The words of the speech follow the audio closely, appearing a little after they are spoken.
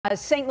A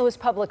St. Louis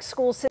public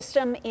school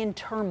system in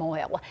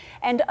turmoil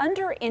and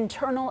under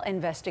internal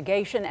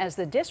investigation as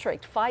the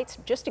district fights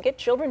just to get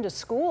children to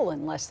school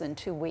in less than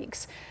 2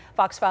 weeks.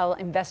 Fox File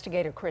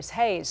investigator Chris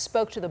Hayes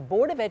spoke to the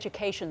Board of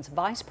Education's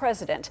vice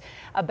president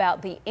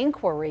about the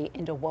inquiry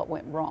into what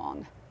went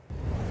wrong.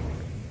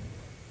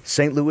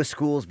 St. Louis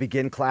schools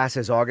begin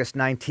classes August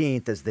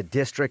 19th as the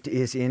district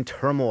is in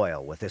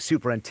turmoil, with the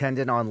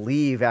superintendent on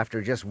leave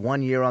after just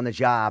 1 year on the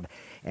job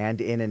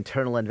and an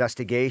internal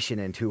investigation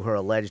into her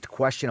alleged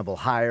questionable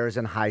hires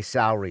and high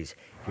salaries.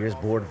 Here's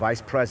Board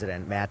Vice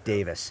President Matt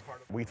Davis.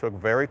 We took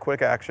very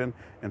quick action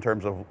in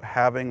terms of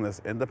having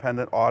this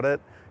independent audit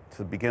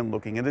to begin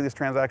looking into these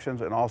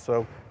transactions, and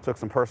also took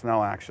some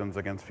personnel actions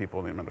against people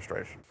in the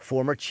administration.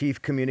 Former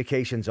Chief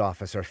Communications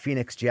Officer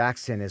Phoenix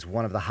Jackson is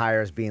one of the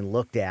hires being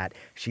looked at.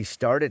 She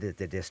started at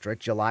the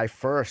district July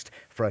 1st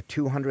for a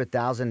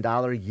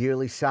 $200,000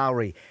 yearly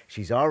salary.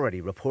 She's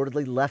already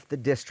reportedly left the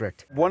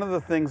district. One of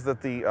the things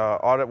that the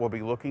audit will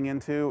be looking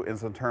into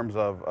is in terms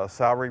of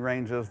salary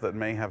ranges that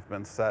may have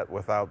been set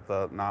without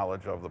the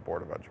knowledge of the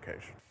Board of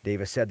Education.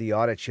 Davis said the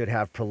audit should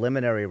have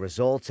preliminary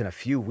results in a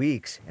few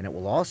weeks, and it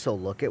will also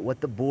look at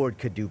what the board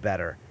could do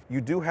better.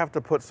 You do have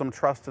to put some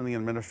trust in the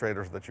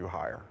administrators that you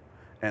hire.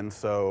 And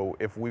so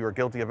if we were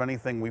guilty of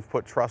anything, we've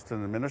put trust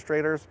in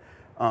administrators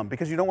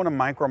because you don't want to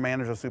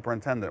micromanage a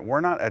superintendent. We're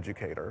not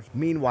educators.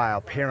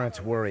 Meanwhile, parents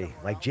worry,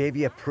 like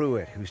Javia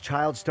Pruitt, whose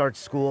child starts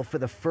school for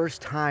the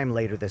first time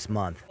later this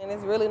month. And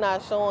it's really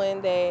not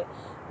showing that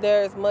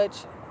there's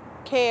much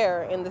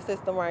care in the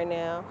system right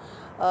now.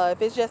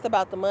 If it's just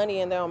about the money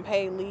and they're on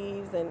paid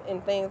leaves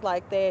and things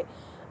like that,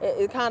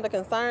 it kind of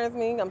concerns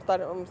me. I'm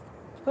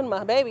putting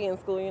my baby in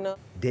school, you know.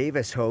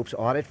 Davis hopes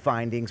audit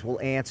findings will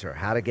answer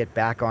how to get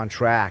back on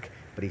track,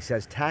 but he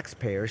says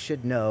taxpayers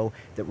should know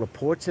that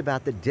reports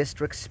about the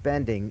district's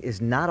spending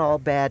is not all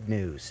bad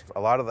news. A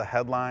lot of the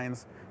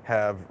headlines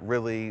have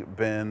really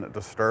been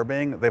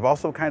disturbing. They've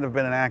also kind of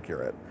been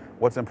inaccurate.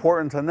 What's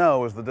important to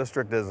know is the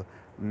district is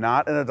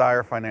not in a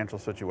dire financial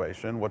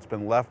situation. What's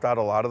been left out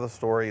a lot of the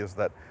story is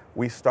that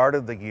we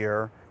started the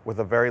year with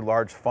a very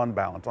large fund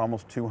balance,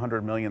 almost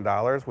 $200 million,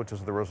 which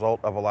is the result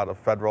of a lot of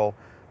federal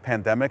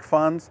pandemic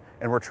funds,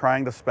 and we're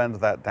trying to spend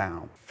that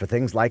down. For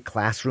things like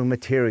classroom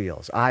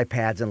materials,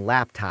 iPads, and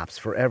laptops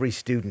for every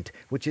student,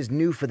 which is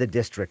new for the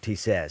district, he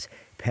says.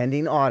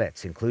 Pending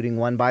audits, including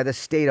one by the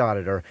state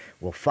auditor,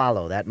 will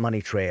follow that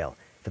money trail.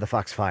 For the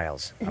Fox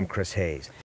Files, I'm Chris Hayes.